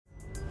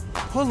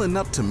Pulling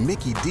up to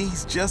Mickey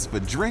D's just for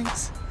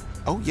drinks?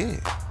 Oh yeah,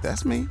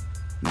 that's me.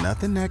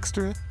 Nothing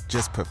extra,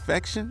 just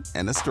perfection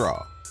and a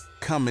straw.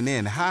 Coming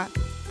in hot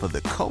for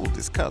the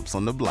coldest cups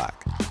on the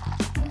block.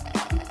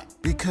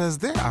 Because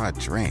there are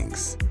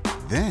drinks.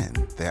 Then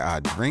there are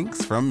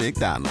drinks from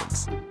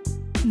McDonald's.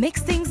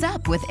 Mix things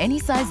up with any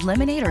size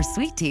lemonade or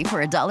sweet tea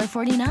for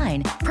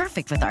 $1.49.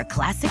 Perfect with our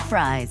classic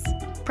fries.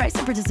 Price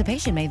and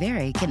participation may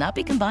vary. Cannot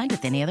be combined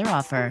with any other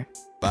offer.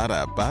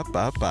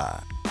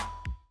 Ba-da-ba-ba-ba.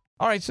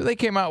 All right, so they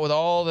came out with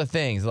all the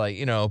things like,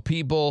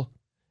 people,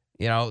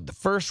 the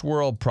first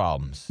world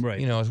problems.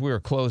 Right. As we were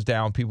closed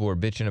down, people were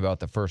bitching about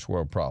the first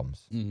world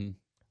problems. Mm-hmm.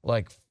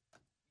 Like,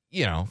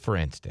 for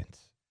instance,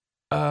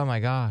 oh my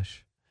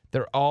gosh,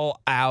 they're all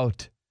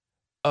out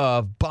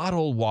of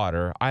bottled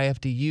water. I have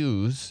to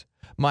use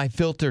my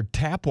filtered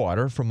tap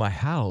water from my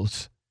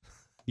house.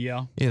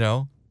 Yeah.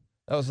 That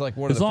was like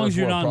one of the as long first as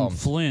you're world not problems. in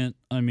Flint,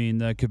 I mean,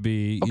 that could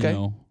be, Okay.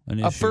 an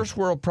issue. A first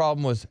world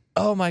problem was,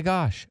 oh my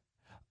gosh,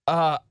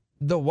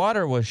 the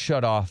water was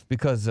shut off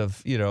because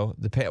of,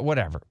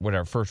 whatever,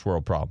 first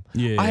world problem.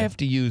 Yeah. I have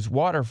to use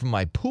water from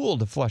my pool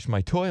to flush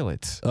my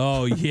toilets.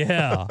 Oh,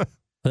 yeah.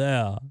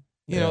 Yeah.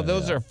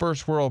 Those are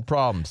first world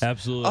problems.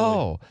 Absolutely.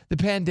 Oh, the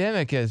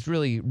pandemic has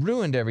really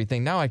ruined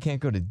everything. Now I can't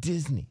go to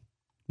Disney.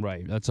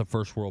 Right. That's a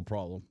first world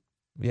problem.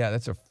 Yeah,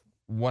 that's a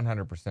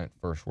 100%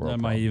 first world That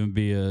problem. might even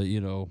be a,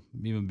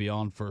 even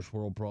beyond first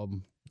world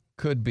problem.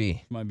 Could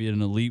be. Might be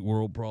an elite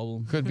world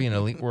problem. Could be an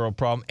elite world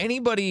problem.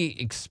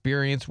 Anybody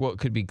experience what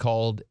could be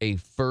called a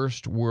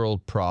first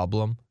world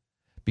problem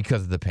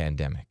because of the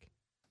pandemic?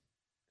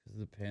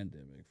 The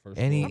pandemic.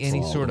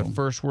 Any sort of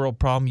first world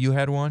problem? You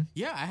had one?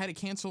 Yeah, I had to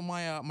cancel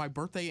my my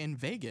birthday in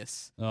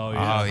Vegas. Oh,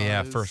 yeah. Oh, yeah,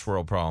 it was- first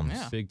world problems.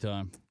 Yeah. Big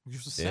time.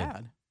 Which was Yeah.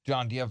 sad.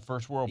 John, do you have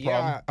first world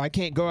problem? Yeah, I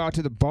can't go out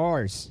to the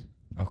bars.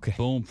 Okay.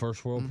 Boom.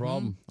 First world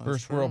problem. That's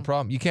First true. world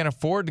problem. You can't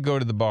afford to go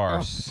to the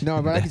bars.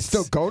 No, but I can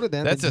still go to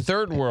them. That's a It's just-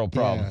 third world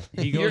problem.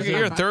 He You're, goes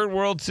you're a out- third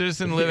world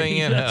citizen living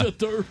in That's a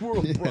third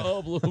world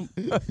problem.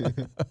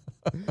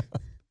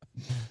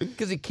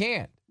 because he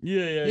can't.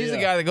 Yeah. He's the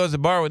guy that goes to the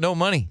bar with no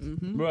money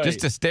Right. just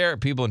to stare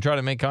at people and try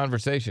to make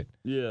conversation.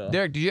 Yeah.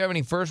 Derek, did you have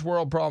any first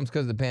world problems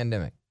because of the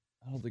pandemic?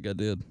 I don't think I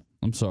did.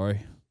 I'm sorry.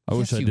 I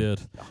wish Yes, I you-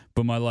 did.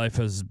 But my life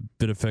has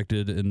been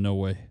affected in no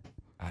way.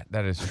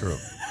 That is true.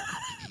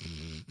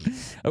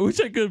 I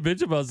wish I could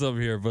bitch about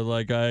something here, but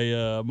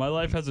my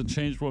life hasn't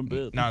changed one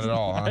bit. Not at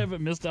all, huh? I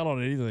haven't missed out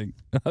on anything.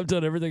 I've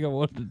done everything I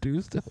wanted to do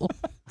still.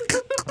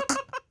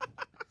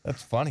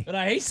 That's funny. And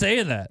I hate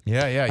saying that.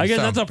 Yeah. I guess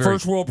that's a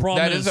first world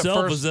problem that in is a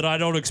itself first- is that I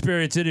don't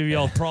experience any of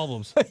y'all's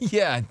problems.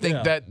 Yeah, I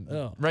think that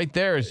right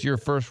there is your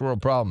first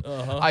world problem.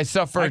 I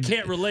suffered. I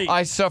can't relate.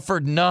 I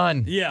suffered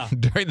none. Yeah.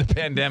 During the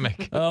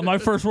pandemic. My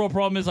first world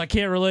problem is I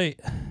can't relate.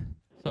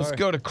 Let's Sorry.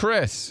 go to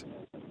Chris.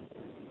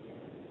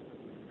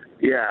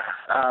 Yeah,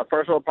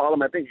 first world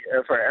problem. I think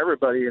for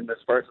everybody in this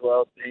first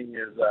world thing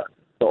is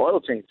the oil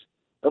change.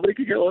 Nobody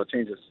can get oil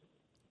changes.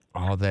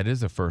 Oh, that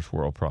is a first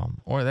world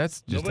problem. Or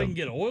that's just Nobody can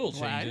get oil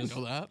Well, I changes.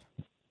 didn't know that.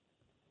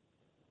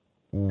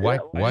 why? Yeah,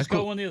 I Why just got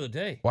could? one the other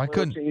day. Why Oil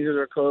couldn't? changes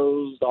are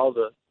closed. All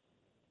the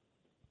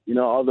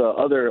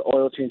other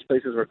oil change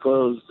places were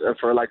closed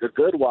for like a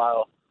good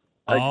while.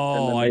 And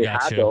then I they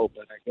got had you. to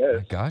open, I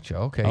guess. Gotcha.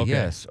 Okay.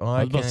 Yes. Oh,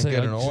 I was about to can't say,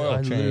 get an oil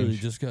I literally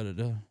change. just got it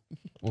done.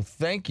 Well,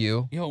 thank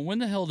you. Yo, when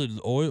the hell did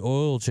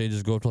oil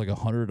changes go up to like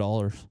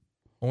 $100?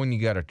 When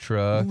you got a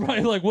truck.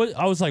 Right, like what?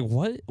 I was like,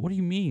 what? What do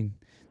you mean?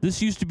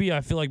 This used to be,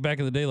 I feel like back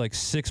in the day, like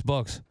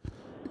 $6.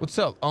 What's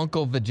up,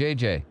 Uncle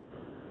Vajayjay?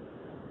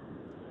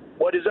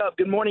 What is up?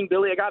 Good morning,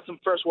 Billy. I got some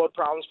first world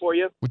problems for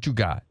you. What you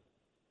got?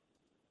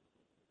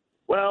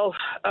 Well,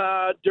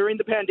 during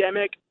the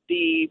pandemic,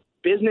 the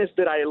business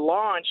that I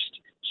launched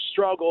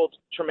struggled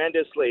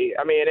tremendously.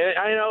 I mean,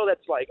 I know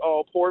that's like,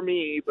 oh, poor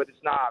me, but it's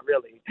not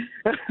really.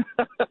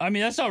 I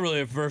mean, that's not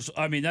really a first.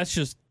 I mean, that's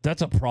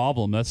a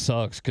problem. That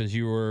sucks because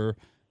you were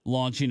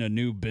launching a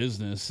new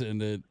business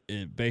and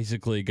it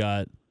basically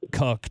got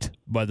cucked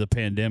by the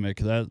pandemic.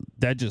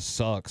 That just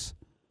sucks.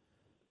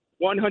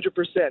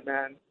 100%,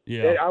 man.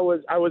 Yeah. I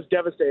was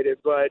devastated,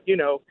 but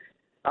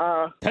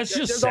That's just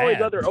there's sad.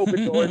 always other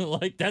open doors.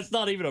 Like that's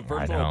not even a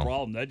first I know. world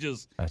problem. That's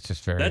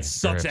just very that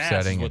sucks very ass. Is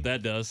upsetting what and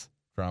that does.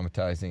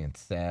 traumatizing and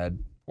sad.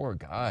 Poor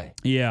guy.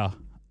 Yeah.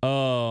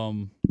 Let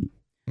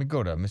me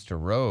go to Mr.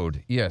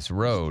 Road. Yes,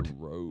 Road.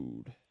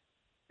 Road.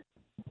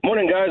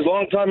 Morning, guys.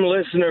 Long-time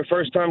listener,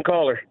 first-time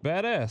caller.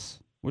 Badass.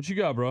 What you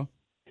got, bro?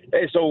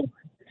 Hey, so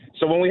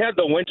when we had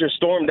the winter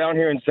storm down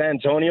here in San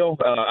Antonio,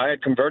 I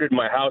had converted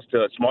my house to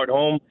a smart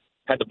home,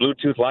 had the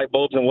Bluetooth light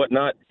bulbs and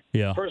whatnot.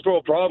 Yeah. First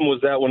world problem was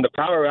that when the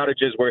power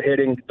outages were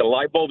hitting, the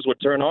light bulbs would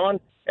turn on,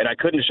 and I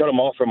couldn't shut them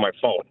off from my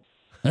phone.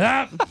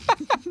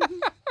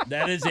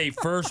 That is a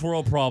first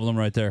world problem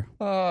right there.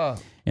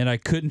 And I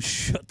couldn't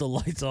shut the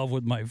lights off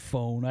with my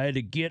phone. I had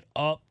to get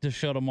up to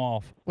shut them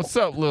off. What's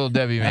up, little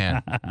Debbie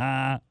man?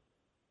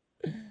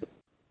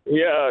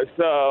 Yeah,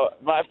 so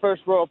my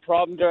first world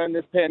problem during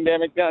this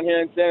pandemic down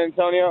here in San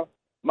Antonio,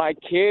 my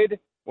kid,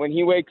 when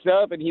he wakes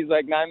up, and he's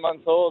like 9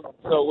 months old,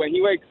 so when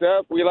he wakes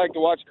up, we like to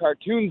watch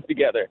cartoons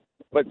together.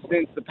 But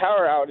since the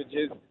power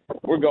outages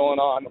were going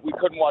on, we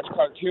couldn't watch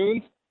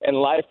cartoons, and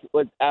life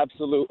was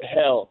absolute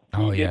hell.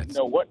 We didn't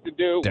know what to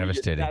do.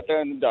 Devastating. We just sat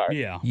there in the dark.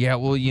 Yeah. Yeah,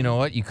 well, you know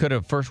what? You could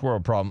have first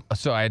world problem.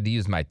 So I had to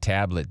use my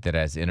tablet that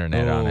has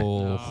internet on it.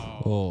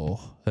 Oh,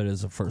 that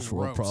is a first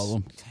world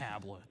problem.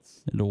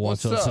 Tablets. And to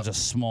watch What's on up? such a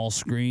small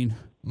screen.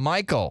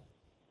 Michael.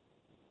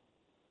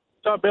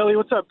 What's up, Billy?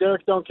 What's up,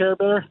 Derek? Don't care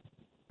bear.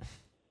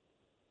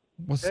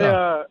 What's Hey,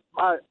 up?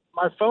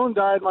 my phone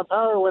died. My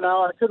power went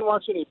out. I couldn't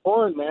watch any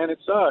porn, man. It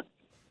sucked.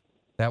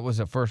 That was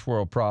a first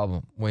world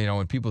problem. Well, you know,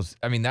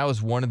 when that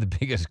was one of the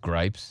biggest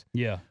gripes.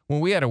 Yeah. When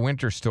we had a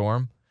winter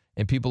storm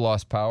and people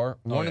lost power,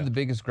 one of the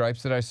biggest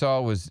gripes that I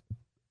saw was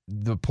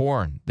the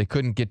porn. They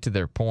couldn't get to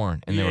their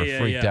porn, and they were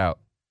freaked out.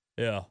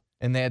 Yeah.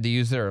 And they had to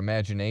use their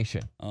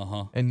imagination.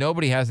 Uh-huh. And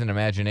nobody has an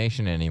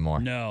imagination anymore.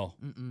 No.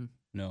 Mm-mm.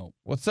 No.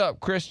 What's up,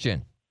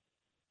 Christian?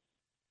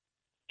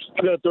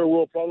 I got a third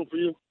world problem for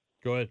you.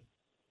 Go ahead.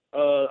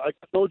 I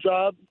got no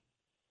job,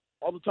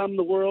 all the time in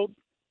the world,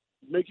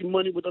 making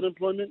money with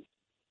unemployment,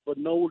 but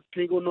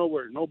can't go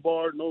nowhere. No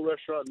bar, no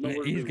restaurant,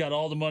 nowhere. He's got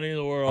all the money in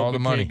the world. All the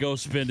but money. Can't go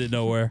spend it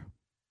nowhere.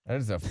 That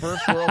is a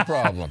first world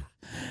problem.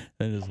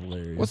 That is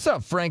hilarious. What's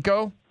up,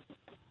 Franco?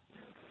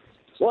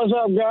 What's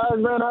up, guys?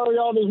 Man, how are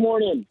y'all this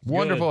morning?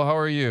 Wonderful. How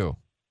are you?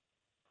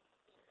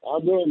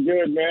 I'm doing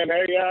good, man.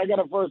 Hey, yeah, I got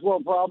a first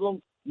world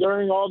problem.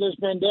 During all this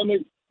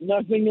pandemic,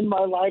 nothing in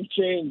my life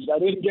changed. I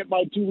didn't get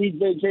my 2-week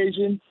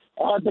vacation.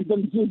 I had to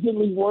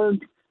consistently work.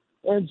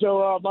 And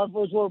so my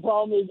first world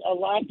problem is a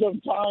lack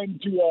of time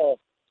to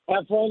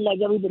have fun like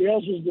everybody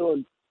else was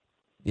doing.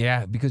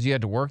 Yeah, because you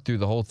had to work through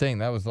the whole thing.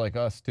 That was like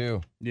us,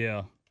 too.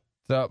 Yeah.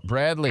 What's up,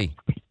 Bradley?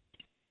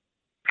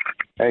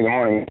 Hey, good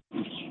morning.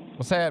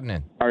 What's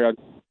happening? How are y'all?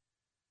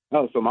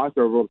 Oh, so my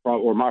third world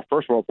problem, or my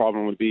first world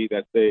problem, would be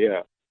that they,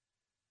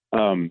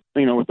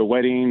 with the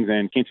weddings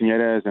and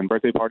quinceañeras and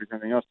birthday parties and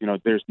everything else,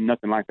 there's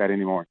nothing like that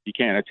anymore. You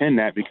can't attend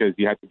that because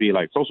you have to be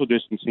like social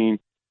distancing,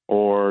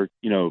 or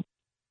so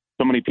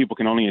many people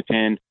can only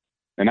attend.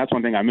 And that's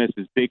one thing I miss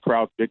is big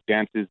crowds, big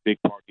dances,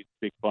 big parties,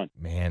 big fun.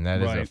 Man,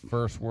 that is a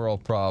first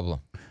world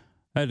problem.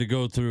 I had to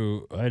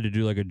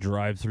do like a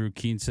drive-through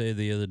quince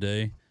the other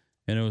day,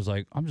 and it was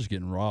like, I'm just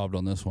getting robbed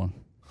on this one.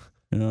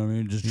 You know what I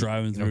mean? Just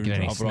driving through and get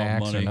any dropping off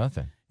snacks money. or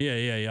nothing.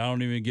 Yeah. I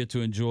don't even get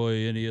to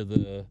enjoy any of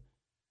the,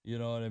 you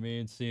know what I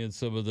mean? Seeing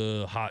some of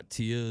the hot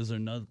tias or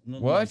nothing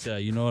like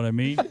that. You know what I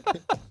mean?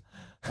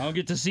 I don't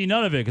get to see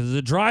none of it because it's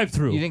a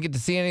drive-through. You didn't get to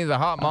see any of the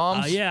hot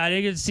moms? Yeah, I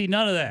didn't get to see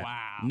none of that.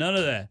 Wow. None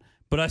of that.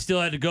 But I still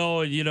had to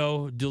go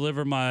and,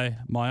 deliver my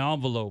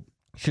envelope.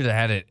 Should have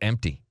had it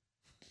empty.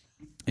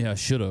 Yeah, I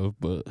should have,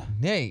 but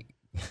hey,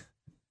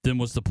 then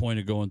what's the point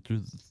of going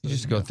through? You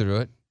just go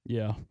through it.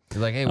 Yeah.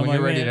 You're like, hey, when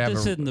you're ready to have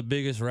this isn't the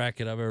biggest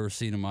racket I've ever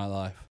seen in my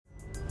life.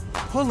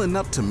 Pulling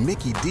up to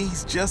Mickey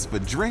D's just for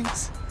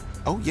drinks?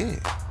 Oh yeah,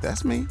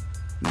 that's me.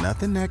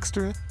 Nothing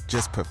extra,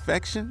 just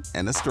perfection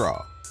and a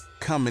straw.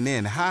 Coming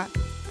in hot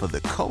for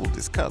the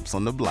coldest cups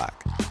on the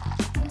block.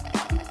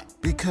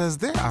 Because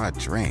there are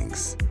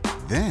drinks.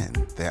 Then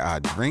there are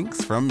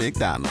drinks from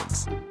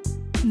McDonald's.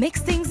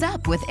 Mix things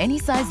up with any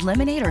size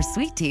lemonade or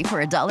sweet tea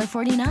for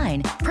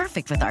 $1.49.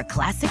 Perfect with our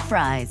classic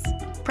fries.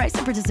 Price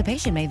and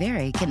participation may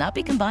vary. Cannot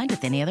be combined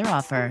with any other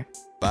offer.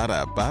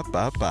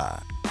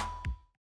 Ba-da-ba-ba-ba.